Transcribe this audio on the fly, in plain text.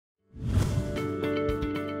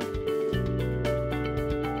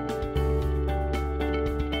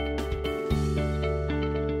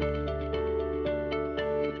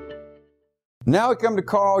Now we come to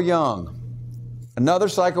Carl Jung, another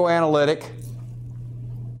psychoanalytic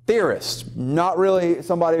theorist, not really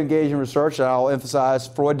somebody engaged in research. I'll emphasize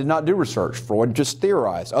Freud did not do research. Freud just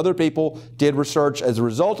theorized. Other people did research as a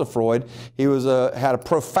result of Freud. He had a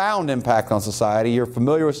profound impact on society. You're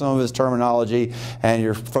familiar with some of his terminology and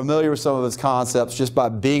you're familiar with some of his concepts just by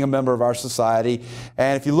being a member of our society.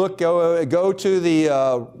 And if you go to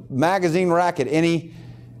the magazine rack at any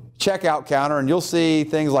checkout counter and you'll see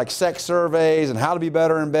things like sex surveys and how to be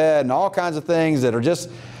better in bed and all kinds of things that are just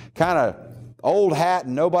kind of old hat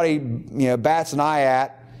and nobody bats an eye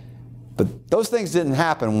at. But those things didn't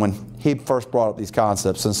happen when he first brought up these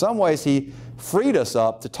concepts. In some ways he freed us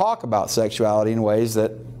up to talk about sexuality in ways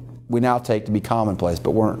that we now take to be commonplace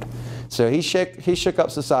but weren't. So he shook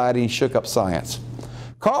up society and shook up science.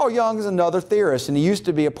 Carl Jung is another theorist, and he used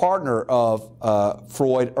to be a partner of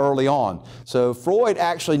Freud early on. So Freud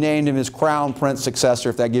actually named him his crown prince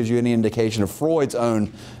successor, if that gives you any indication of Freud's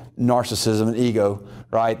own narcissism and ego,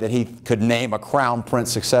 right, that he could name a crown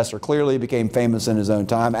prince successor. Clearly he became famous in his own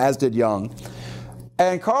time, as did Jung.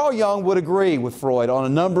 And Carl Jung would agree with Freud on a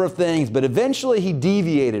number of things, but eventually he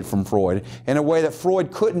deviated from Freud in a way that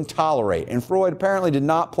Freud couldn't tolerate. And Freud apparently did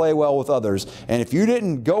not play well with others. And if you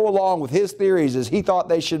didn't go along with his theories as he thought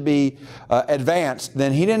they should be advanced,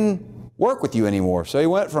 then he didn't work with you anymore. So he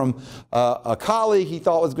went from a colleague he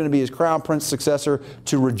thought was going to be his crown prince successor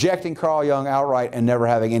to rejecting Carl Jung outright and never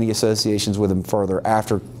having any associations with him further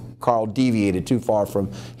after Carl deviated too far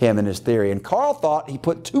from him and his theory. And Carl thought he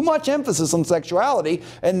put too much emphasis on sexuality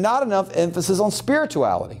and not enough emphasis on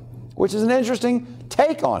spirituality, which is an interesting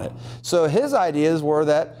take on it. So his ideas were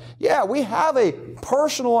that, yeah, we have a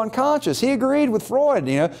personal unconscious. He agreed with Freud.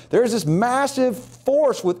 There's this massive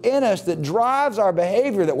force within us that drives our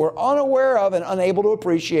behavior that we're unaware of and unable to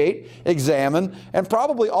appreciate, examine, and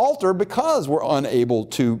probably alter because we're unable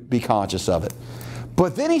to be conscious of it.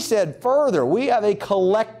 But then he said further, we have a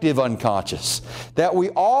collective unconscious that we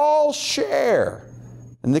all share.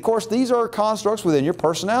 And of course, these are constructs within your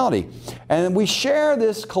personality. And we share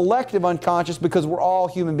this collective unconscious because we're all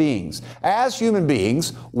human beings. As human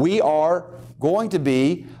beings, we are going to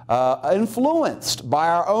be influenced by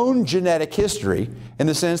our own genetic history in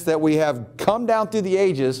the sense that we have come down through the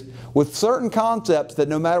ages with certain concepts that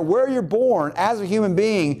no matter where you're born as a human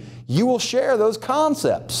being, you will share those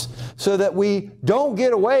concepts so that we don't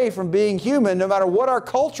get away from being human no matter what our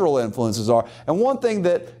cultural influences are. And one thing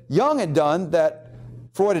that Jung had done that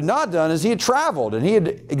Freud had not done is he had traveled and he had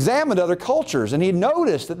examined other cultures and he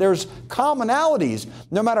noticed that there's commonalities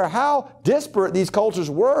no matter how disparate these cultures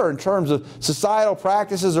were in terms of societal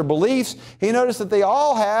practices or beliefs. He noticed that they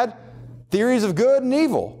all had theories of good and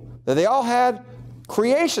evil, that they all had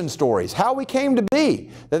creation stories, how we came to be,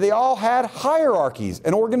 that they all had hierarchies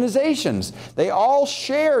and organizations. They all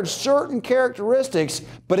shared certain characteristics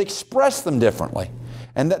but expressed them differently.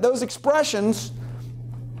 And that those expressions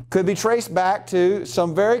could be traced back to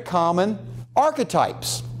some very common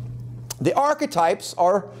archetypes. The archetypes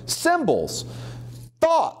are symbols,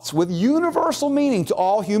 thoughts with universal meaning to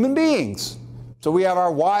all human beings. So we have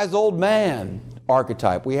our wise old man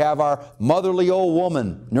archetype. We have our motherly old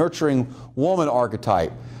woman, nurturing woman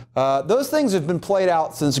archetype. Those things have been played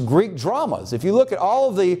out since Greek dramas. If you look at all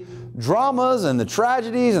of the dramas and the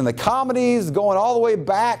tragedies and the comedies going all the way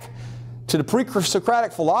back to the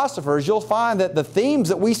pre-Socratic philosophers, you'll find that the themes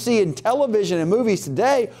that we see in television and movies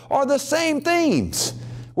today are the same themes.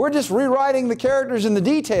 We're just rewriting the characters and the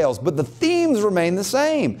details, but the themes remain the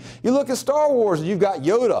same. You look at Star Wars and you've got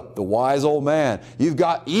Yoda, the wise old man. You've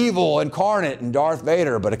got evil incarnate in Darth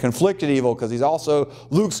Vader, but a conflicted evil because he's also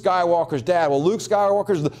Luke Skywalker's dad. Well, Luke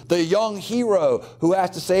Skywalker's the young hero who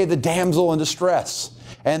has to save the damsel in distress.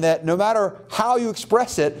 And that no matter how you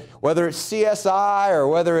express it, whether it's CSI or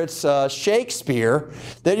whether it's Shakespeare,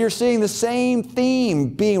 that you're seeing the same theme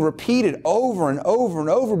being repeated over and over and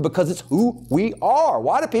over because it's who we are.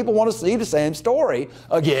 Why do people want to see the same story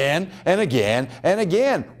again and again and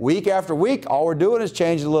again? Week after week, all we're doing is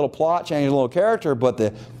changing a little plot, changing a little character, but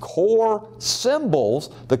the core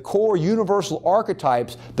symbols, the core universal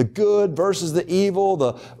archetypes, the good versus the evil,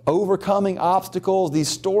 the overcoming obstacles, these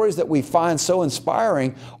stories that we find so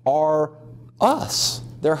inspiring are us.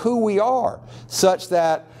 They're who we are, such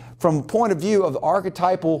that from a point of view of the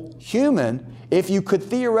archetypal human, if you could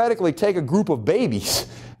theoretically take a group of babies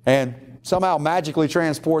and somehow magically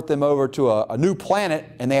transport them over to a new planet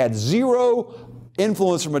and they had zero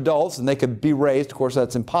influence from adults and they could be raised, of course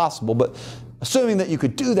that's impossible, but assuming that you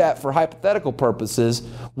could do that for hypothetical purposes,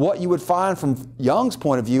 what you would find from Jung's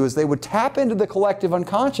point of view is they would tap into the collective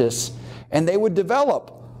unconscious and they would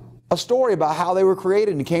develop a story about how they were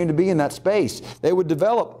created and came to be in that space. They would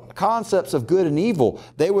develop concepts of good and evil.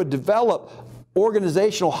 They would develop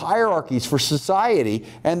organizational hierarchies for society,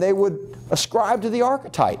 and they would ascribe to the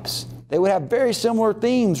archetypes. They would have very similar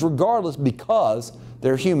themes regardless, because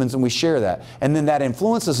they're humans and we share that. And then that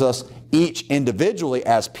influences us each individually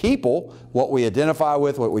as people, what we identify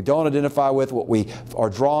with, what we don't identify with, what we are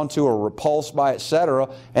drawn to or repulsed by, etc.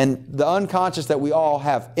 And the unconscious that we all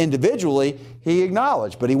have individually, he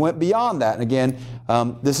acknowledged, but he went beyond that. And again,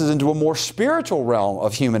 this is into a more spiritual realm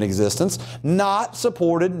of human existence, not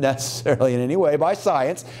supported necessarily in any way by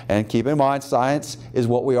science. And keep in mind, science is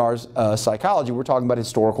what we are as psychology. We're talking about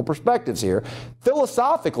historical perspectives here.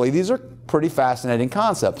 Philosophically, these are pretty fascinating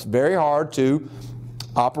concepts, very hard to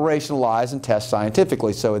operationalize and test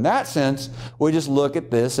scientifically. So in that sense, we just look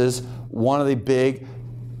at this as one of the big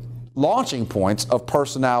launching points of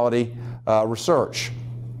personality research.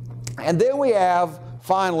 And then we have,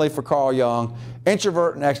 finally, for Carl Jung,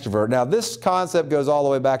 introvert and extrovert. Now, this concept goes all the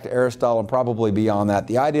way back to Aristotle and probably beyond that.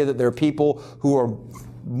 The idea that there are people who are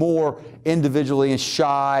more individually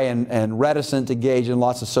shy and reticent to engage in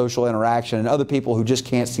lots of social interaction, and other people who just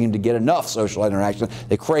can't seem to get enough social interaction.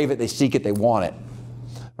 They crave it, they seek it, they want it.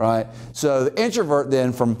 Right? So the introvert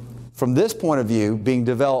then, from this point of view, being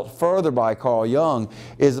developed further by Carl Jung,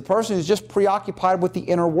 is the person who's just preoccupied with the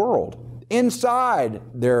inner world. Inside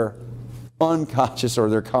their unconscious or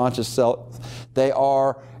their conscious self, they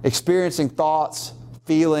are experiencing thoughts,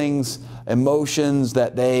 feelings, emotions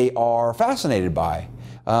that they are fascinated by.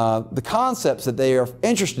 The concepts that they are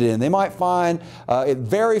interested in. They might find it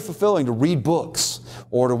very fulfilling to read books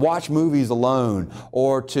or to watch movies alone,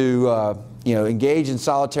 or to engage in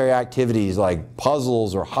solitary activities like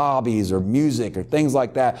puzzles or hobbies or music or things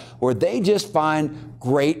like that, where they just find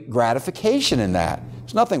great gratification in that.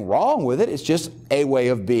 There's nothing wrong with it. It's just a way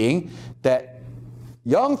of being that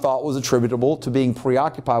Jung thought was attributable to being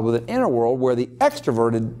preoccupied with an inner world, where the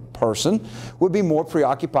extroverted person would be more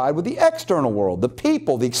preoccupied with the external world, the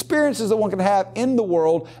people, the experiences that one can have in the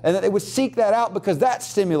world, and that they would seek that out because that's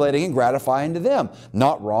stimulating and gratifying to them.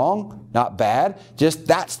 Not wrong, not bad, just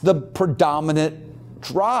that's the predominant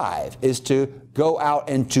drive, is to go out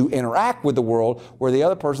and to interact with the world, where the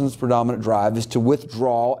other person's predominant drive is to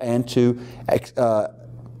withdraw and to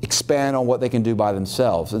expand on what they can do by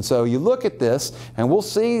themselves. And so you look at this, and we'll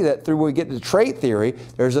see that through when we get to trait theory,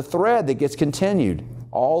 there's a thread that gets continued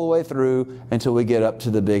all the way through until we get up to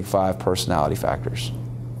the big 5 personality factors.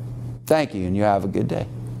 Thank you, and you have a good day.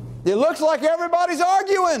 It looks like everybody's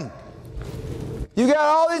arguing. You got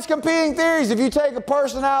all these competing theories. If you take a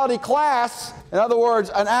personality class, in other words,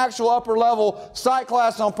 an actual upper level psych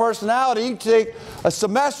class on personality, you can take a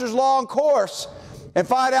semester's long course and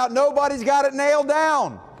find out nobody's got it nailed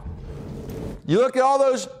down. You look at all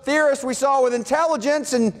those theorists we saw with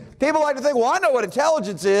intelligence, and people like to think, well, I know what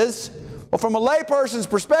intelligence is. Well, from a layperson's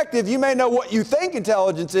perspective, you may know what you think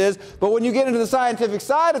intelligence is, but when you get into the scientific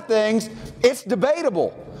side of things, it's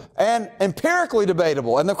debatable and empirically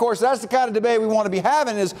debatable. And of course, that's the kind of debate we want to be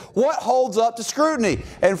having, is what holds up to scrutiny.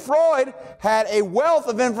 And Freud had a wealth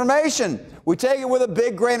of information. We take it with a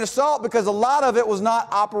big grain of salt because a lot of it was not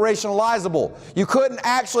operationalizable. You couldn't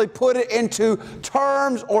actually put it into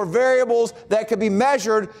terms or variables that could be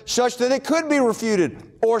measured such that it could be refuted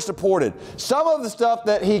or supported. Some of the stuff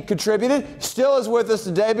that he contributed still is with us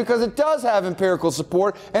today because it does have empirical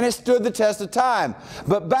support and it stood the test of time.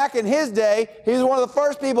 But back in his day, he was one of the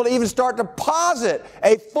first people to even start to posit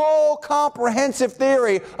a full comprehensive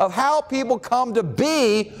theory of how people come to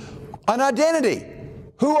be an identity.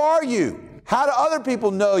 Who are you? How do other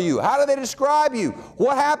people know you? How do they describe you?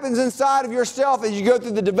 What happens inside of yourself as you go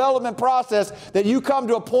through the development process that you come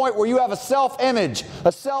to a point where you have a self-image,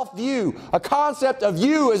 a self-view, a concept of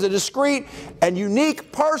you as a discrete and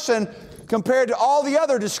unique person compared to all the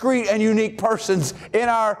other discrete and unique persons in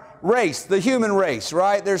our race, the human race,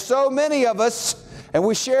 right? There's so many of us, and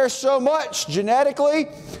we share so much genetically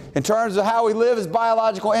in terms of how we live as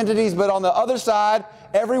biological entities, but on the other side,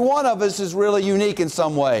 every one of us is really unique in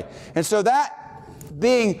some way. And so that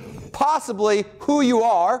being possibly who you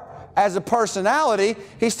are as a personality,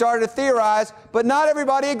 he started to theorize, but not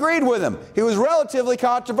everybody agreed with him. He was relatively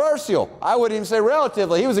controversial. I wouldn't even say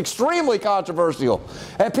relatively. He was extremely controversial.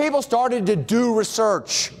 And people started to do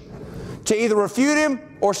research to either refute him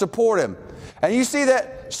or support him. And you see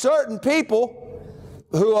that certain people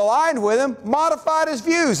who aligned with him modified his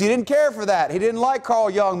views. He didn't care for that. He didn't like Carl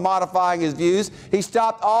Jung modifying his views. He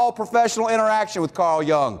stopped all professional interaction with Carl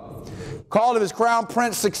Jung. Called him his crown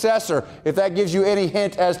prince successor. If that gives you any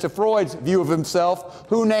hint as to Freud's view of himself,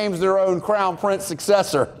 who names their own crown prince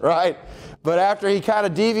successor, right? But after he kind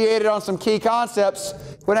of deviated on some key concepts,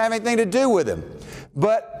 wouldn't have anything to do with him.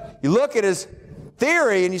 But you look at his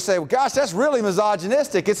theory, and you say, well, gosh, that's really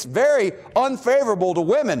misogynistic. It's very unfavorable to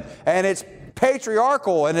women, and it's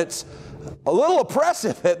patriarchal, and it's a little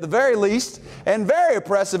oppressive at the very least, and very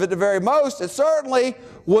oppressive at the very most. It certainly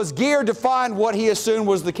was geared to find what he assumed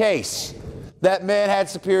was the case, that men had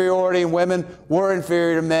superiority and women were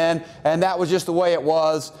inferior to men, and that was just the way it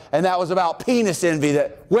was, and that was about penis envy,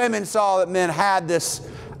 that women saw that men had this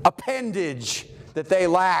appendage that they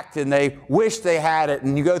lacked and they wished they had it,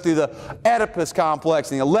 and you go through the Oedipus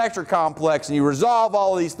complex and the Electra complex, and you resolve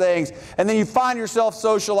all of these things, and then you find yourself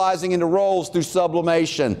socializing into roles through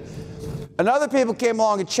sublimation. And other people came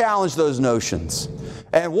along and challenged those notions.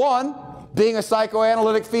 And one, being a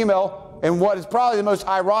psychoanalytic female, and what is probably the most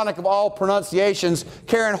ironic of all pronunciations,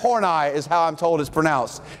 Karen Horney is how I'm told it's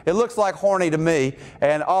pronounced. It looks like Horney to me,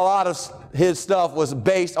 and a lot of his stuff was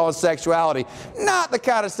based on sexuality. Not the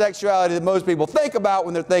kind of sexuality that most people think about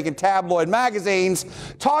when they're thinking tabloid magazines,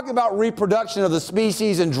 talking about reproduction of the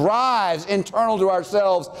species and drives internal to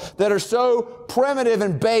ourselves that are so primitive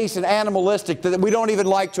and base and animalistic that we don't even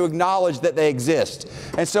like to acknowledge that they exist.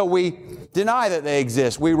 And so we deny that they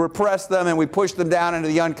exist. We repress them and we push them down into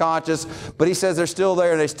the unconscious, but he says they're still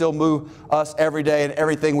there and they still move us every day in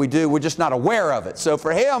everything we do. We're just not aware of it. So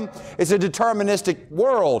for him, it's a deterministic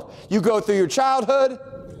world. You go through your childhood,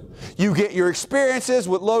 you get your experiences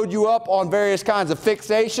which load you up on various kinds of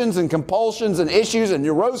fixations and compulsions and issues and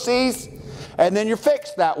neuroses, and then you're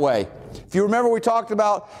fixed that way. If you remember, we talked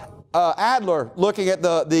about Adler looking at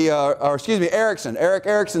Erik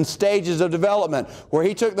Erikson's stages of development, where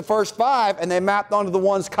he took the first 5 and they mapped onto the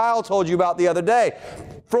ones Kyle told you about the other day.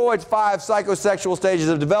 Freud's 5 psychosexual stages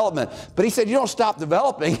of development. But he said you don't stop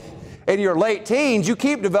developing in your late teens, you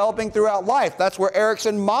keep developing throughout life. That's where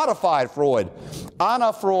Erikson modified Freud.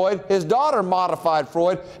 Anna Freud, his daughter, modified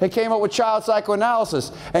Freud and came up with child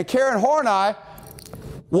psychoanalysis. And Karen Horney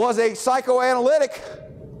was a psychoanalytic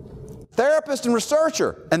therapist and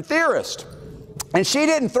researcher and theorist. And she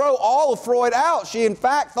didn't throw all of Freud out. She, in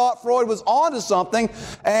fact, thought Freud was onto something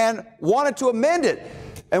and wanted to amend it.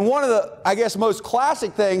 And one of the, I guess, most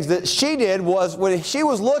classic things that she did was when she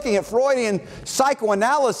was looking at Freudian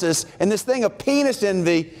psychoanalysis and this thing of penis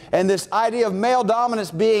envy and this idea of male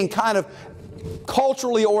dominance being kind of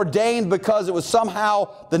culturally ordained because it was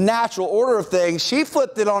somehow the natural order of things, she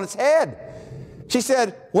flipped it on its head. She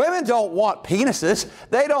said, women don't want penises.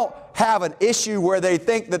 They don't have an issue where they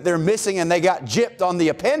think that they're missing and they got gypped on the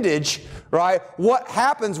appendage, right? What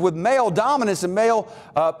happens with male dominance and male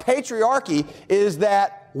patriarchy is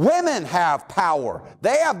that women have power.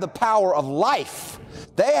 They have the power of life.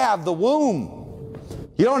 They have the womb.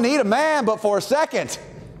 You don't need a man but for a second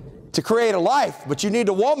to create a life, but you need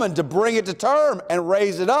a woman to bring it to term and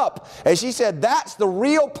raise it up. And she said, that's the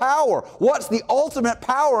real power. What's the ultimate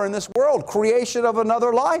power in this world? Creation of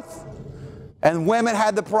another life. And women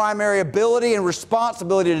had the primary ability and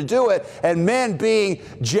responsibility to do it, and men, being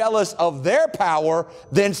jealous of their power,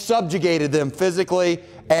 then subjugated them physically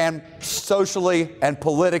and socially and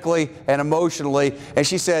politically and emotionally. And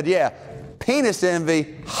she said, yeah, penis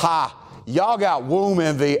envy, ha. Y'all got womb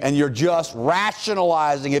envy and you're just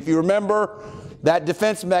rationalizing. If you remember that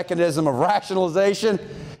defense mechanism of rationalization,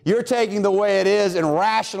 you're taking the way it is and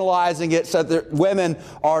rationalizing it so that women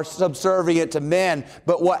are subservient to men.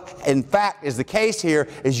 But what in fact is the case here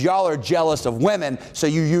is y'all are jealous of women, so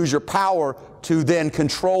you use your power to then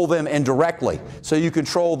control them indirectly. So you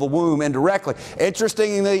control the womb indirectly.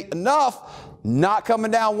 Interestingly enough, not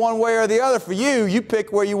coming down one way or the other for you. You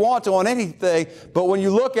pick where you want to on anything. But when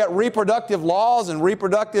you look at reproductive laws and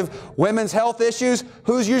reproductive women's health issues,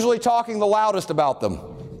 who's usually talking the loudest about them?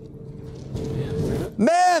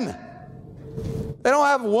 Men. They don't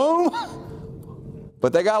have a womb,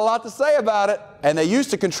 but they got a lot to say about it. And they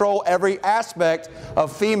used to control every aspect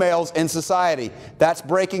of females in society. That's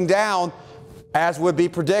breaking down, as would be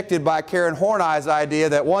predicted by Karen Horney's idea,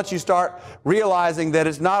 that once you start realizing that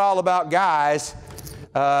it's not all about guys,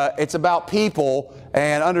 it's about people,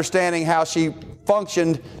 and understanding how she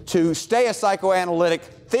functioned to stay a psychoanalytic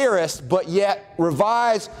theorist, but yet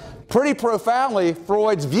revise pretty profoundly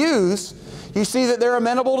Freud's views, you see that they're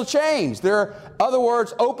amenable to change. They're, in other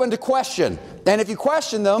words, open to question. And if you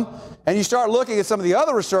question them, and you start looking at some of the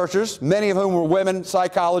other researchers, many of whom were women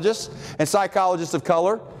psychologists and psychologists of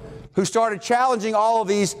color, who started challenging all of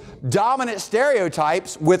these dominant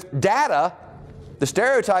stereotypes with data, the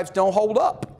stereotypes don't hold up.